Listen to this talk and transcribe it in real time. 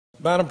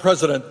Madam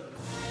President,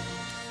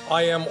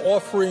 I am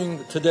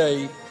offering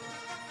today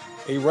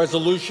a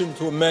resolution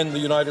to amend the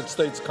United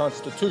States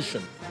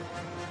Constitution.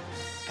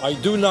 I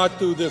do not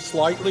do this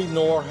lightly,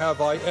 nor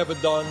have I ever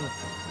done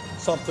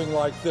something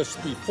like this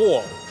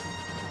before.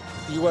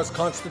 The U.S.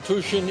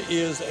 Constitution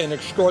is an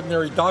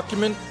extraordinary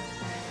document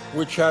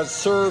which has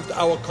served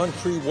our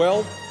country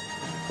well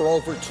for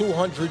over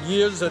 200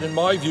 years, and in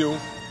my view,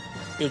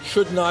 it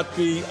should not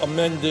be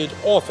amended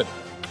often.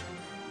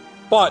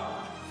 But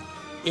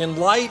in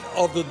light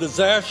of the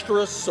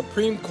disastrous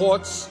Supreme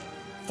Court's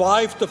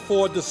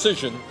 5-4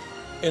 decision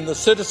in the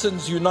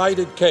Citizens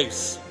United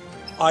case,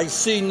 I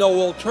see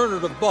no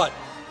alternative but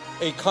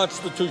a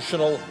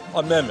constitutional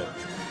amendment.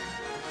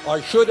 I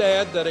should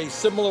add that a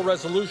similar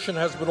resolution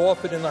has been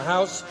offered in the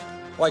House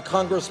by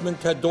Congressman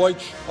Ted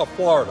Deutsch of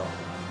Florida.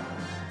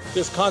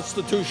 This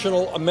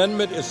constitutional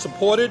amendment is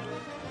supported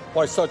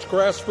by such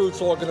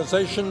grassroots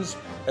organizations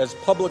as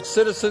Public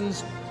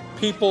Citizens,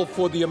 People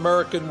for the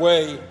American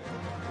Way,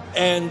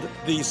 and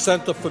the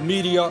Center for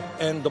Media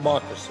and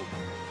Democracy.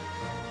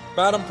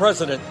 Madam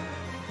President,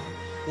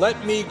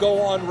 let me go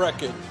on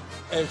record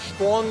as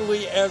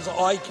strongly as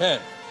I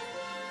can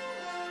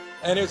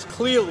and as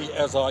clearly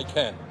as I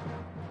can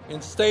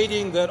in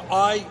stating that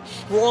I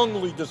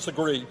strongly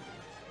disagree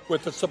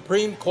with the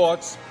Supreme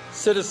Court's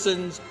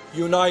Citizens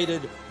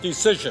United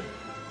decision.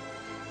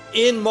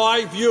 In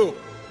my view,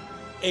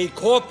 a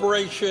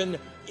corporation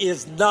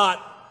is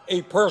not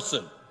a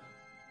person.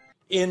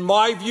 In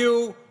my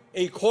view,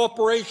 a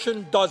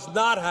corporation does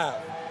not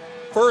have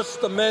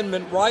First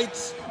Amendment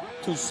rights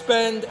to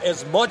spend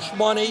as much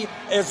money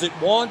as it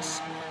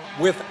wants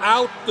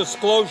without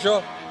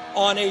disclosure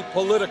on a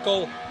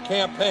political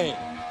campaign.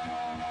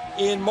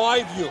 In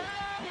my view,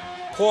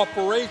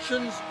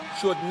 corporations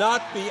should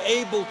not be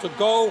able to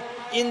go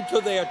into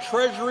their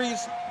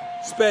treasuries,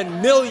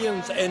 spend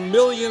millions and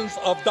millions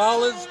of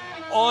dollars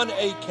on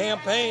a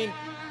campaign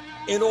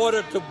in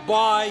order to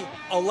buy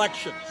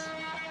elections.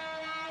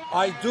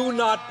 I do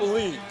not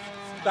believe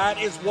that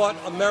is what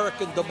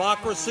American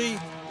democracy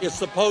is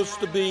supposed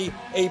to be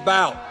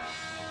about.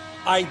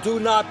 I do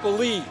not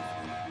believe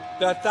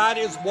that that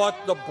is what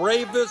the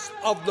bravest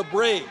of the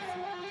brave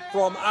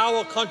from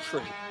our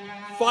country,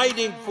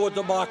 fighting for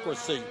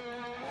democracy,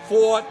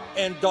 fought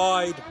and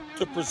died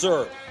to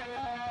preserve.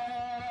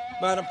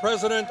 Madam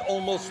President,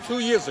 almost 2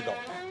 years ago,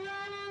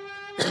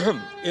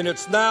 in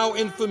its now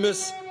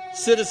infamous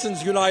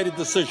Citizens United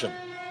decision,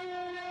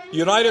 the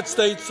United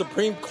States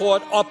Supreme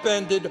Court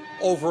upended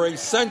over a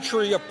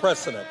century of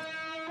precedent,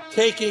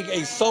 taking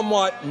a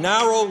somewhat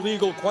narrow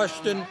legal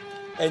question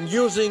and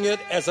using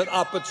it as an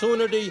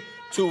opportunity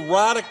to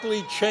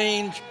radically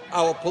change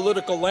our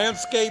political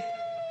landscape,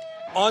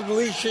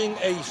 unleashing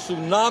a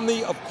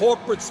tsunami of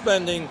corporate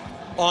spending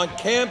on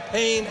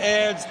campaign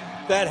ads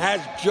that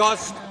has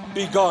just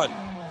begun.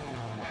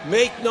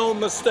 Make no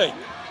mistake,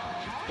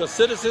 the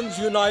Citizens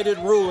United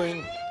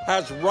ruling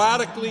has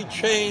radically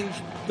changed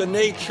the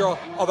nature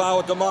of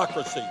our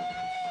democracy,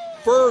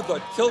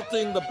 further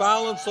tilting the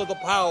balance of the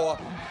power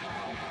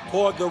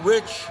toward the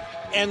rich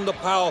and the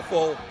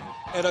powerful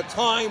at a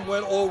time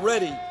when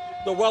already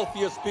the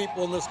wealthiest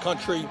people in this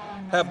country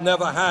have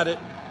never had it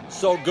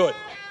so good.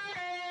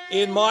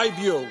 In my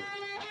view,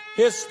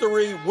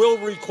 history will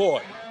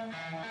record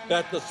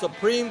that the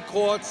Supreme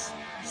Court's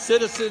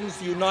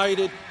Citizens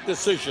United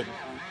decision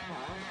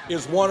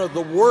is one of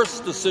the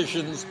worst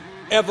decisions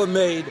ever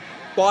made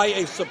by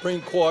a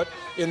Supreme Court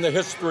in the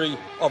history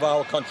of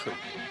our country.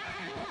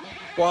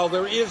 While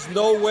there is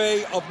no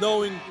way of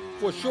knowing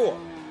for sure,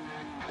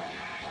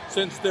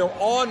 since there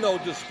are no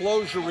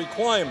disclosure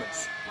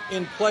requirements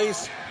in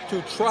place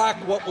to track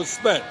what was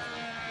spent,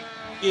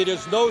 it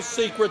is no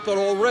secret that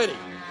already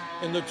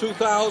in the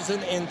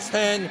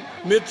 2010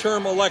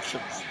 midterm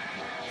elections,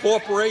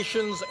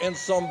 corporations and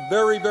some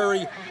very,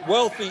 very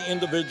wealthy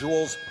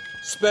individuals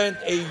spent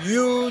a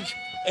huge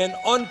and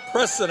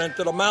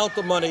unprecedented amount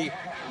of money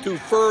to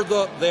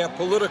further their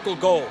political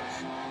goals.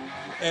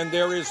 And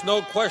there is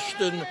no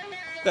question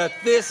that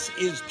this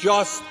is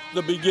just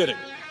the beginning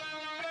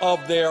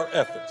of their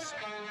efforts.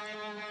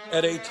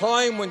 At a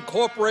time when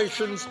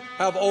corporations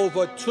have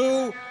over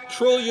 $2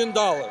 trillion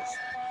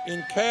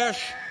in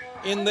cash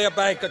in their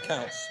bank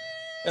accounts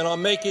and are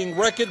making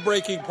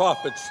record-breaking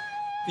profits,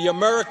 the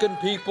American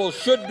people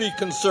should be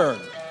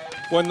concerned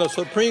when the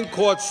Supreme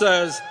Court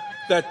says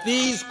that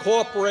these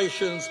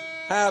corporations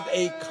have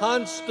a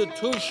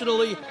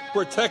constitutionally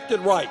protected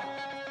right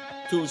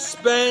to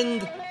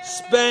spend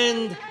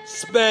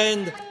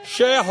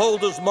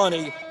shareholders'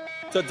 money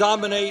to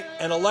dominate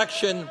an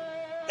election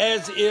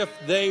as if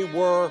they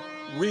were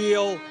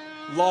real,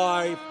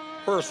 live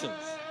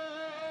persons.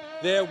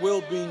 There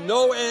will be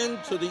no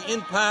end to the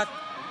impact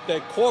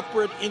that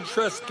corporate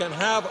interests can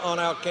have on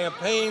our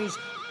campaigns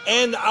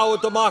and our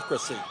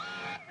democracy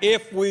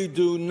if we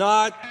do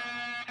not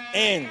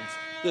end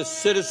the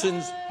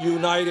Citizens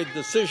United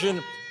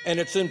decision and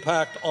its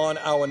impact on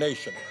our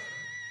nation.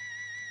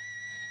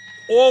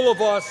 All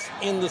of us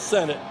in the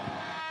Senate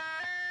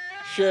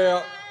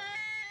share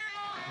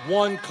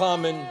one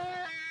common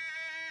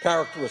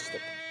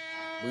characteristic.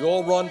 We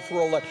all run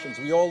for elections.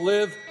 We all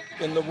live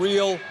in the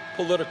real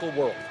political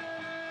world.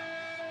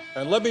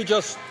 And let me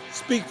just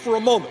speak for a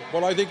moment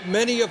what I think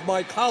many of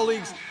my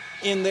colleagues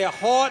in their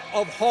heart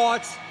of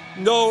hearts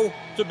know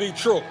to be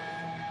true.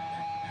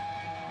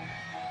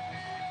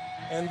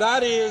 And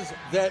that is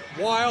that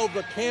while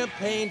the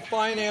campaign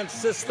finance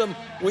system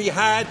we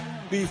had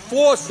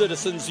before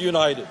Citizens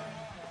United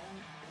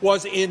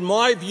was, in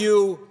my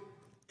view,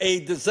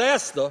 a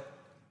disaster,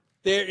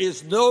 there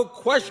is no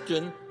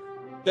question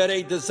that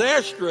a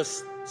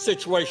disastrous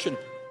situation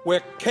where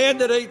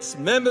candidates,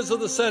 members of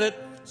the Senate,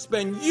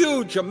 spend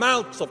huge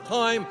amounts of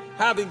time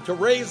having to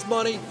raise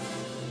money,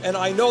 and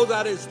I know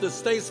that is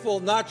distasteful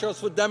not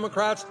just for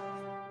Democrats,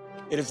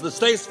 it is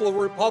distasteful for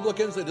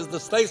Republicans, it is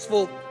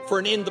distasteful for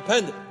an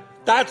independent.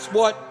 That's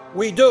what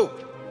we do.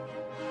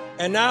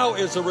 And now,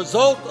 as a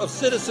result of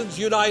Citizens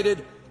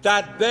United,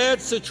 that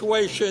bad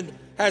situation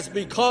has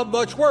become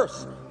much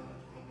worse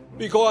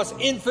because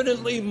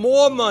infinitely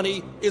more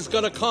money is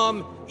going to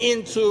come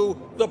into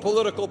the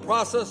political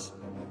process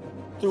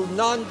through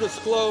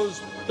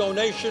non-disclosed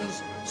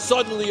donations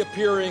suddenly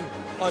appearing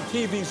on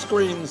TV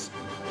screens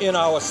in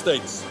our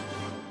states.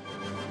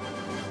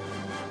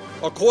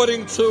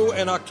 According to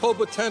an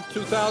October 10,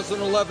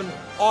 2011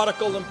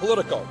 article in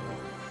Politico,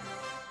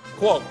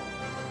 quote,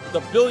 the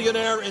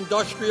billionaire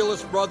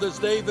industrialist brothers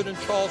David and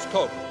Charles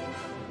Koch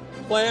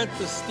plan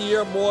to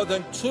steer more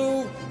than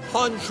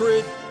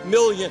 $200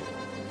 million,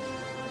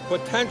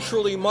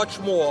 potentially much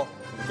more,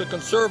 to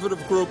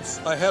conservative groups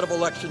ahead of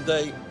Election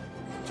Day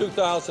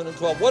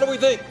 2012. What do we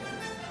think?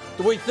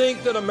 Do we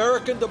think that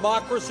American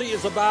democracy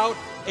is about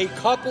a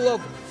couple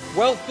of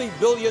wealthy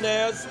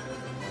billionaires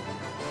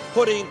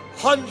putting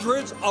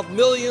hundreds of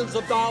millions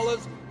of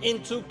dollars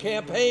into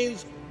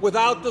campaigns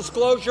without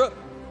disclosure?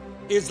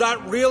 Is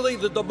that really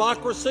the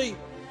democracy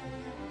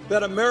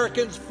that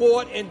Americans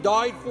fought and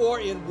died for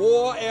in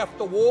war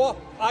after war?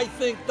 I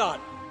think not.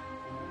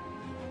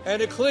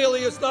 And it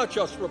clearly is not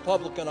just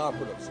Republican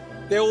operatives.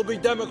 There will be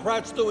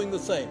Democrats doing the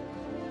same.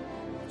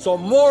 So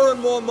more and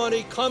more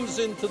money comes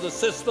into the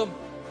system.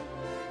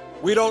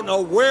 We don't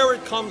know where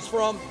it comes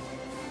from.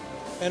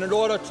 And in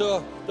order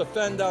to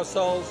defend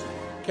ourselves,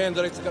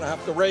 candidates are going to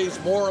have to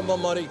raise more and more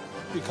money,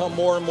 become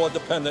more and more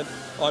dependent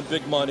on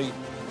big money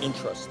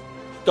interest.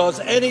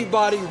 Does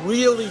anybody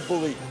really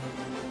believe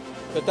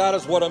that that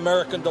is what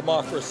American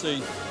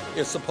democracy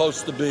is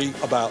supposed to be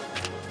about?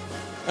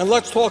 And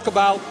let's talk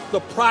about the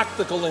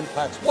practical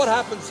impacts. What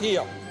happens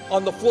here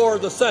on the floor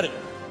of the Senate?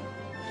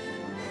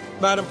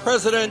 Madam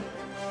President,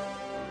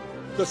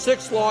 the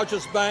 6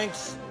 largest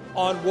banks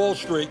on Wall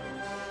Street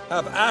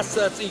have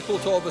assets equal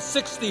to over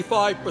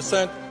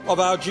 65% of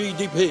our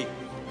GDP.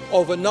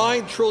 Over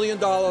 $9 trillion,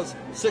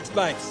 6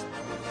 banks.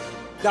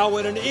 Now,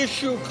 when an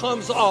issue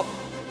comes up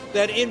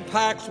that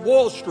impacts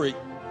Wall Street,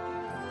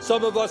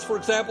 some of us, for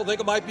example, think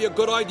it might be a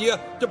good idea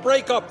to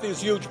break up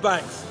these huge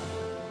banks.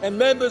 And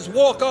members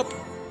walk up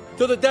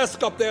to the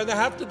desk up there and they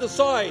have to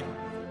decide,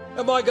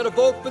 am I going to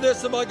vote for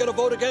this? Am I going to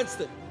vote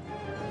against it?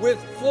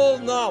 With full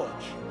knowledge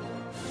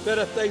that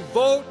if they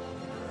vote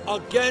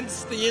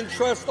against the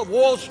interest of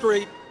Wall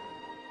Street,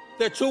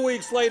 that 2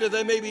 weeks later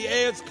there may be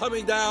ads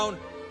coming down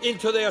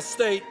into their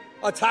state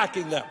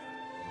attacking them.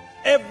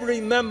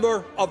 Every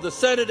member of the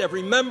Senate,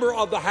 every member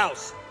of the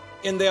House,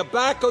 in their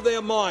back of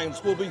their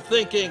minds will be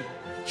thinking,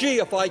 gee,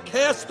 if I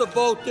cast a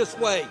vote this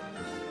way,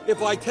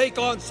 if I take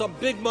on some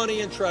big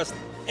money interest,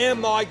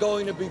 am I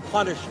going to be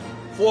punished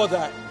for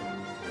that?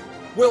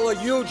 Will a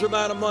huge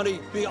amount of money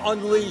be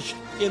unleashed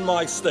in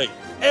my state?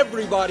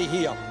 Everybody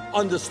here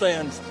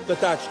understands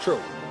that that's true.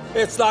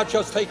 It's not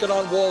just taking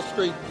on Wall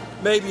Street.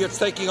 Maybe it's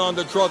taking on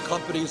the drug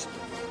companies.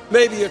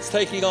 Maybe it's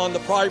taking on the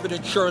private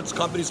insurance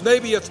companies.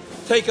 Maybe it's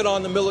taking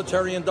on the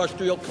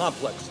military-industrial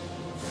complex.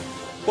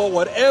 But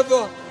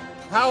whatever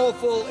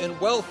powerful and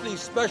wealthy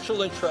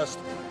special interest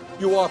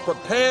you are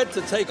prepared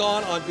to take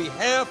on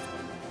behalf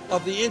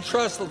of the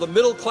interest of the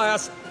middle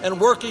class and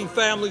working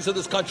families of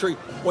this country,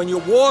 when you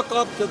walk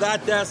up to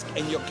that desk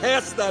and you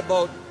cast that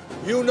vote,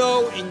 you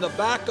know in the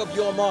back of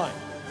your mind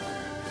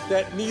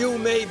that you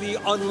may be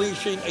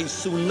unleashing a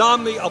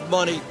tsunami of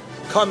money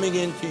coming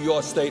into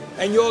your state,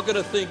 and you're going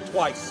to think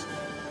twice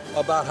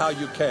about how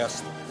you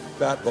cast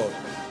that vote.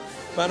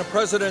 Madam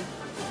President,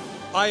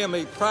 I am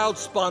a proud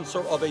sponsor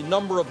of a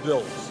number of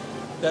bills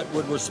that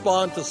would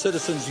respond to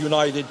Citizens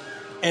United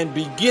and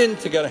begin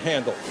to get a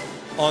handle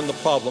on the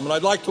problem. And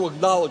I'd like to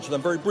acknowledge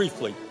them very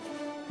briefly.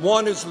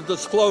 One is the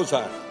Disclose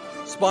Act,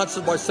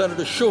 sponsored by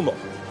Senator Schumer,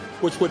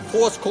 which would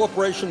force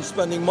corporations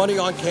spending money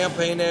on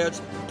campaign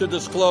ads to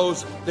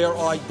disclose their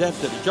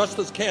identity, just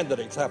as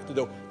candidates have to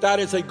do. That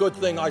is a good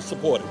thing. I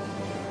support it.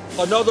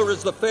 Another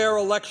is the Fair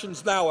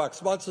Elections Now Act,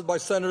 sponsored by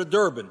Senator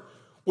Durbin,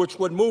 which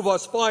would move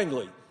us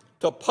finally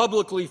to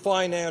publicly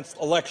financed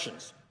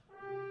elections.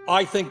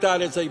 I think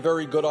that is a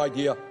very good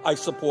idea. I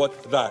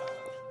support that.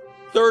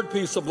 Third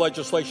piece of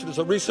legislation is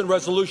a recent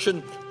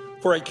resolution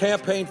for a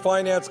campaign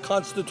finance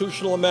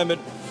constitutional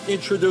amendment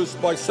introduced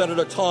by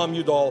Senator Tom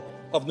Udall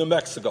of New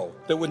Mexico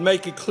that would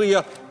make it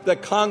clear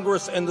that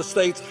Congress and the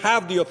states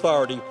have the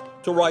authority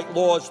to write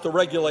laws to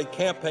regulate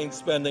campaign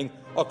spending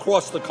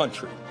across the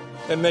country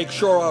and make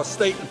sure our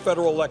state and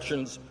federal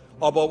elections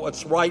are about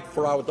what's right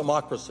for our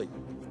democracy.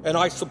 And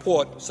I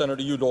support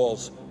Senator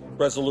Udall's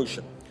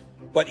resolution.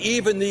 But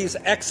even these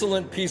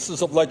excellent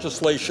pieces of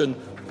legislation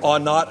are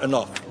not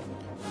enough.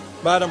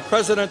 Madam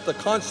President, the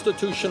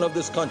Constitution of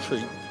this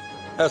country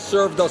has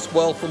served us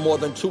well for more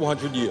than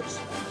 200 years.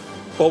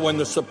 But when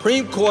the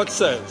Supreme Court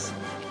says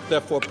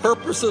that for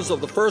purposes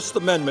of the First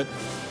Amendment,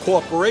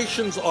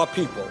 corporations are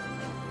people,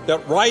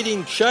 that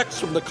writing checks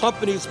from the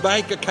company's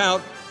bank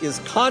account is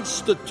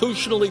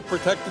constitutionally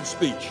protected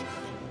speech,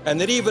 and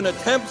that even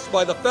attempts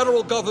by the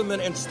federal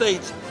government and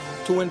states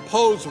to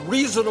impose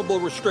reasonable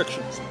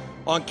restrictions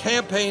on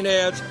campaign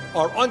ads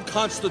are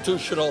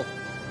unconstitutional,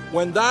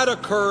 when that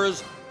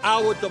occurs,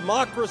 our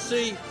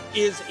democracy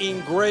is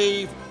in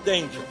grave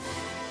danger.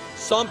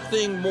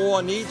 Something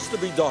more needs to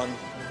be done,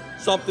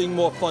 something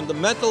more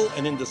fundamental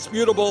and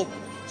indisputable,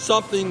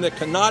 something that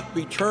cannot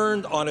be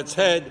turned on its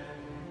head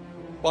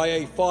by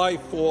a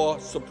 5-4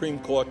 Supreme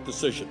Court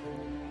decision.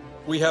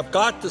 We have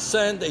got to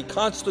send a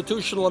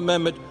constitutional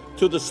amendment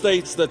to the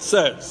states that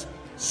says,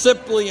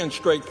 simply and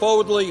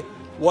straightforwardly,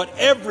 what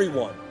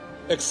everyone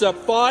except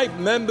 5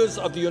 members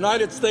of the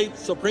United States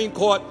Supreme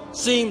Court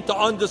seem to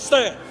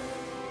understand,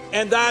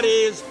 and that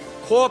is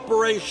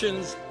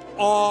corporations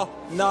are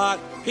not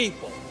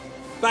people.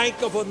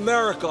 Bank of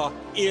America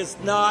is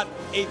not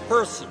a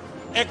person.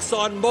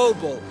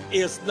 ExxonMobil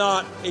is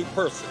not a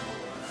person.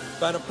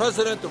 Madam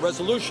President, the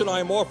resolution I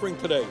am offering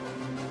today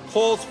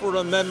calls for an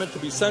amendment to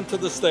be sent to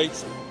the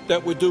states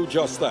that would do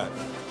just that.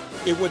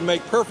 It would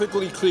make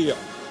perfectly clear,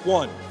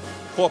 1,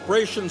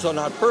 corporations are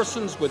not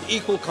persons with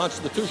equal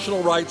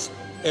constitutional rights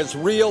as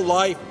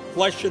real-life,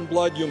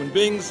 flesh-and-blood human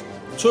beings.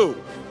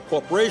 2,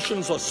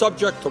 corporations are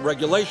subject to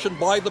regulation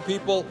by the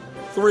people.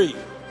 3,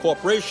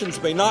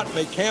 corporations may not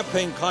make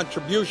campaign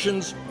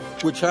contributions,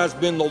 which has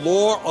been the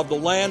law of the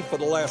land for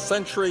the last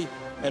century.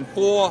 And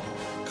 4,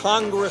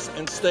 Congress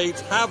and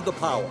states have the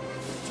power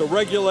to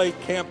regulate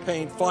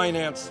campaign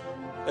finance,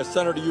 as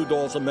Senator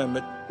Udall's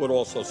amendment would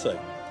also say.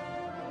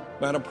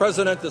 Madam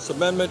President, this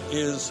amendment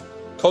is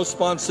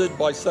co-sponsored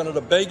by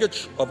Senator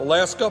Begich of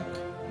Alaska,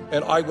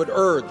 and I would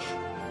urge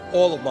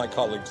all of my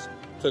colleagues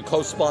to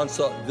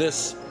co-sponsor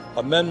this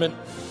amendment,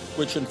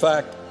 which in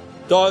fact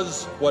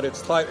does what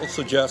its title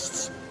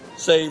suggests,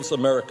 saves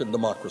American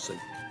democracy.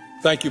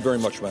 Thank you very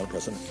much, Madam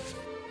President.